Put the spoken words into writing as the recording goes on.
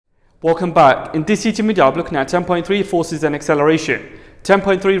Welcome back. In this teaching video, I'm looking at 10.3 Forces and Acceleration.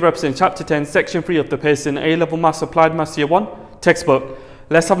 10.3 represents Chapter 10, Section 3 of the Pearson A Level Maths Applied Maths Year 1 textbook.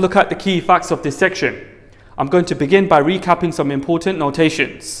 Let's have a look at the key facts of this section. I'm going to begin by recapping some important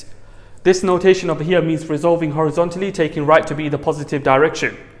notations. This notation over here means resolving horizontally, taking right to be the positive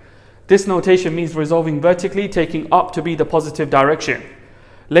direction. This notation means resolving vertically, taking up to be the positive direction.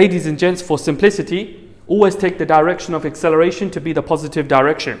 Ladies and gents, for simplicity, always take the direction of acceleration to be the positive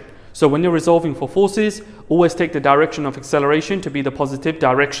direction. So when you're resolving for forces, always take the direction of acceleration to be the positive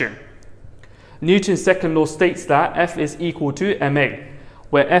direction. Newton's second law states that F is equal to ma,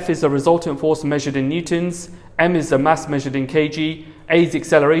 where F is the resultant force measured in newtons, m is the mass measured in kg, a is the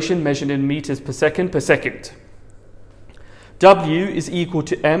acceleration measured in meters per second W is equal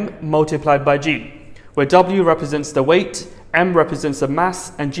to m multiplied by g, where W represents the weight, m represents the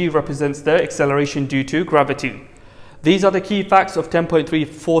mass, and g represents the acceleration due to gravity. These are the key facts of 10.3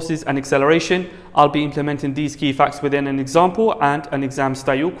 Forces and Acceleration. I'll be implementing these key facts within an example and an exam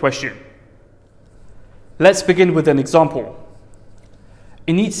style question. Let's begin with an example.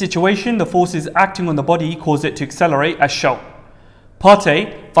 In each situation, the forces acting on the body cause it to accelerate as shown. Part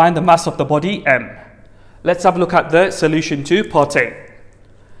A, find the mass of the body m. Let's have a look at the solution to Part A.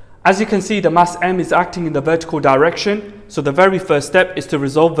 As you can see, the mass m is acting in the vertical direction, so the very first step is to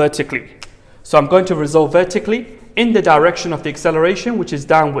resolve vertically. So I'm going to resolve vertically in the direction of the acceleration, which is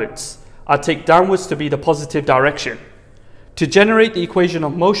downwards. I'll take downwards to be the positive direction. To generate the equation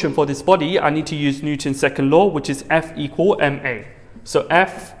of motion for this body, I need to use Newton's second law, which is F equal ma. So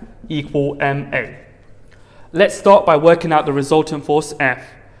F equal ma. Let's start by working out the resultant force F.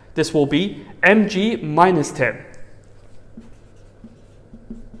 This will be mg minus 10.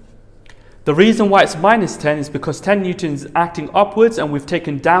 The reason why it's minus 10 is because 10 newtons is acting upwards and we've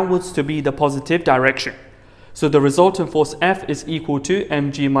taken downwards to be the positive direction. So the resultant force F is equal to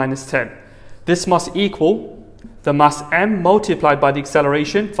mg minus 10. This must equal the mass m multiplied by the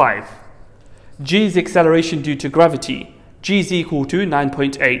acceleration 5. G is the acceleration due to gravity. G is equal to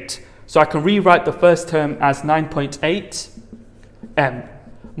 9.8. So I can rewrite the first term as 9.8 m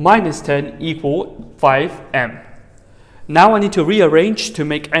minus 10 equal 5m. Now I need to rearrange to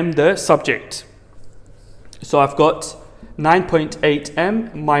make m the subject. So I've got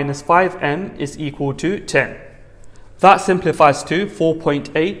 9.8m minus 5m is equal to 10. That simplifies to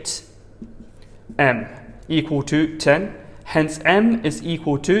 4.8m equal to 10. Hence m is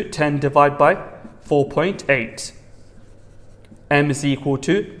equal to 10 divided by 4.8. M is equal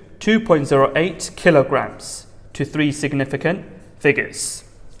to 2.08 kilograms to three significant figures.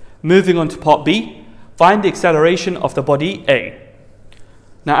 Moving on to part B, find the acceleration of the body A.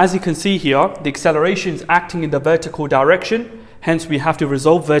 Now as you can see here, the acceleration is acting in the vertical direction, hence we have to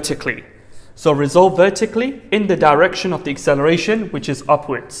resolve vertically. So resolve vertically in the direction of the acceleration, which is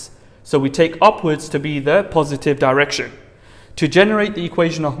upwards. So we take upwards to be the positive direction. To generate the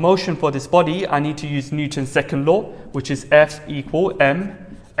equation of motion for this body, I need to use Newton's second law, which is F equal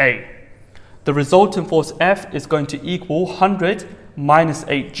ma. The resultant force F is going to equal 100 minus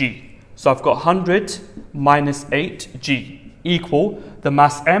 8g. So I've got 100 minus 8g equal the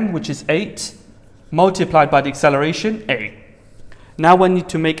mass m, which is 8, multiplied by the acceleration a. Now I need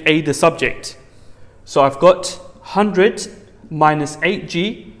to make a the subject. So I've got 100 minus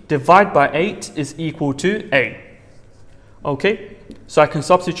 8g divided by 8 is equal to a. Okay, so I can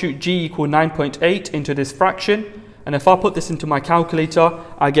substitute g equal 9.8 into this fraction, and if I put this into my calculator,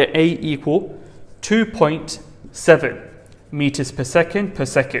 I get a equal 2.7 meters per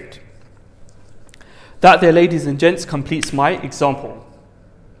second. That there, ladies and gents, completes my example.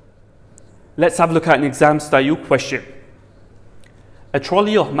 Let's have a look at an exam style question. A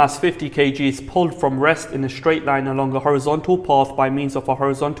trolley of mass 50 kg is pulled from rest in a straight line along a horizontal path by means of a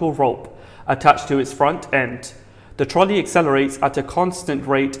horizontal rope attached to its front end. The trolley accelerates at a constant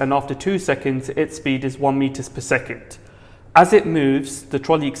rate, and after 2 seconds its speed is 1 meters per second. As it moves, the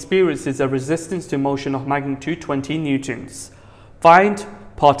trolley experiences a resistance to motion of magnitude 20 newtons. Find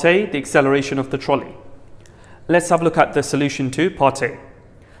Part A, the acceleration of the trolley. Let's have a look at the solution to Part A.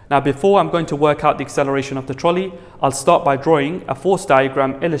 Now before I'm going to work out the acceleration of the trolley, I'll start by drawing a force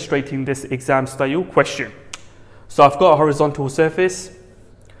diagram illustrating this exam style question. So I've got a horizontal surface,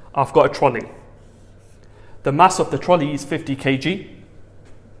 I've got a trolley. The mass of the trolley is 50 kg.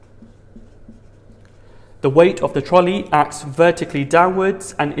 The weight of the trolley acts vertically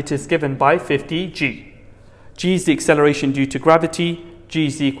downwards and it is given by 50g. G is the acceleration due to gravity. G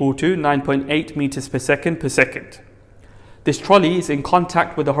is equal to 9.8 meters per second. This trolley is in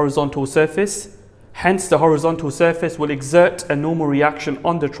contact with the horizontal surface. Hence the horizontal surface will exert a normal reaction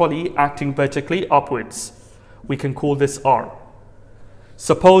on the trolley acting vertically upwards. We can call this R.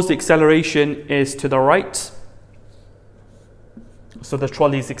 Suppose the acceleration is to the right. So the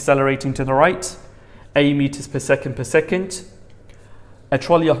trolley is accelerating to the right, a meters per second. A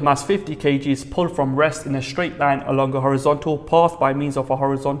trolley of mass 50 kg is pulled from rest in a straight line along a horizontal path by means of a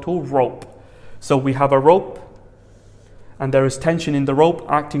horizontal rope. So we have a rope and there is tension in the rope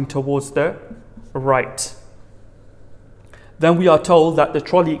acting towards the right. Then we are told that the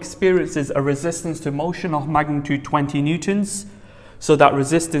trolley experiences a resistance to motion of magnitude 20 newtons. So that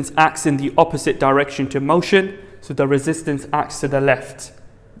resistance acts in the opposite direction to motion. So the resistance acts to the left.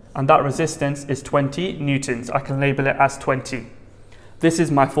 And that resistance is 20 newtons. I can label it as 20. This is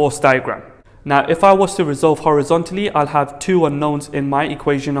my force diagram. Now, if I was to resolve horizontally, I'll have two unknowns in my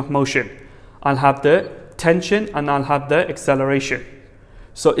equation of motion. I'll have the tension and I'll have the acceleration.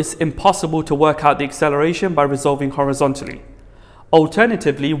 So it's impossible to work out the acceleration by resolving horizontally.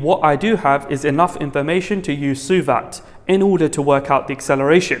 Alternatively, what I do have is enough information to use SUVAT in order to work out the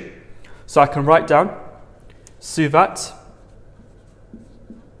acceleration. So I can write down SUVAT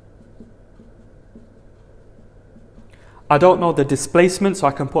I don't know the displacement, so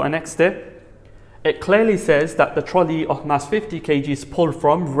I can put an X there. It clearly says that the trolley of mass 50 kg is pulled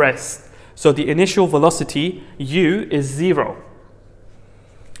from rest. So the initial velocity u is 0.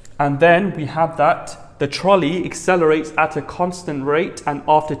 And then we have that the trolley accelerates at a constant rate, and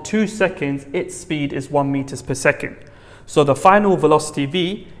after 2 seconds its speed is 1 meters per second. So the final velocity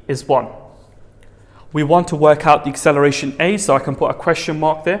v is 1. We want to work out the acceleration a, so I can put a question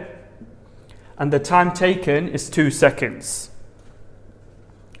mark there. And the time taken is 2 seconds.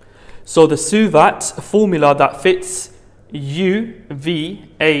 So the SUVAT formula that fits u, v,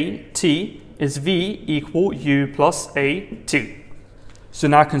 a, t is v equal u plus a, t. So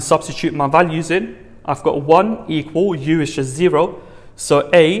now I can substitute my values in. I've got 1 equal u is just 0. So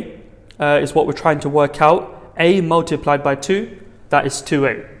a is what we're trying to work out. A multiplied by 2, that is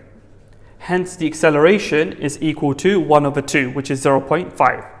 2a. Hence the acceleration is equal to 1 over 2, which is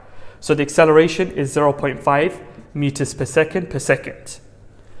 0.5. So the acceleration is 0.5 meters per second.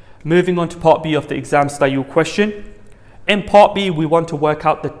 Moving on to part B of the exam style question. In part B, we want to work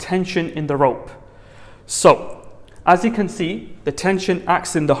out the tension in the rope. So, as you can see, the tension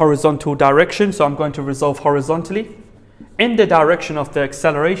acts in the horizontal direction, so I'm going to resolve horizontally in the direction of the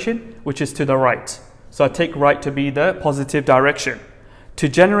acceleration, which is to the right. So I take right to be the positive direction. To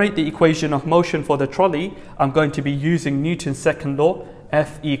generate the equation of motion for the trolley, I'm going to be using Newton's second law,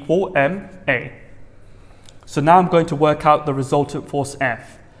 F equal ma. So now I'm going to work out the resultant force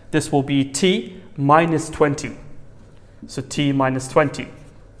F. This will be T minus 20. So T minus 20.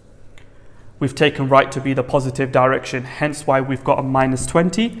 We've taken right to be the positive direction, hence why we've got a minus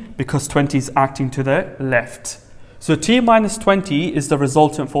 20, because 20 is acting to the left. So T minus 20 is the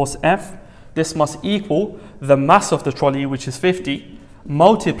resultant force F. This must equal the mass of the trolley, which is 50,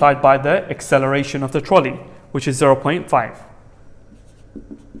 multiplied by the acceleration of the trolley, which is 0.5.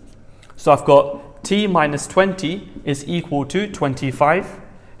 So I've got T minus 20 is equal to 25,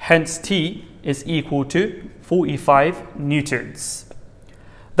 hence T is equal to 45 newtons.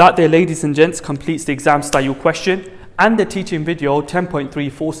 That there, ladies and gents, completes the exam style question and the teaching video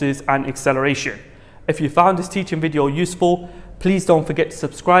 10.3 forces and acceleration. If you found this teaching video useful, please don't forget to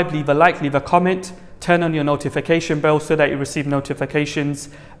subscribe, leave a like, leave a comment, turn on your notification bell so that you receive notifications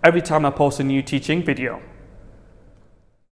every time I post a new teaching video.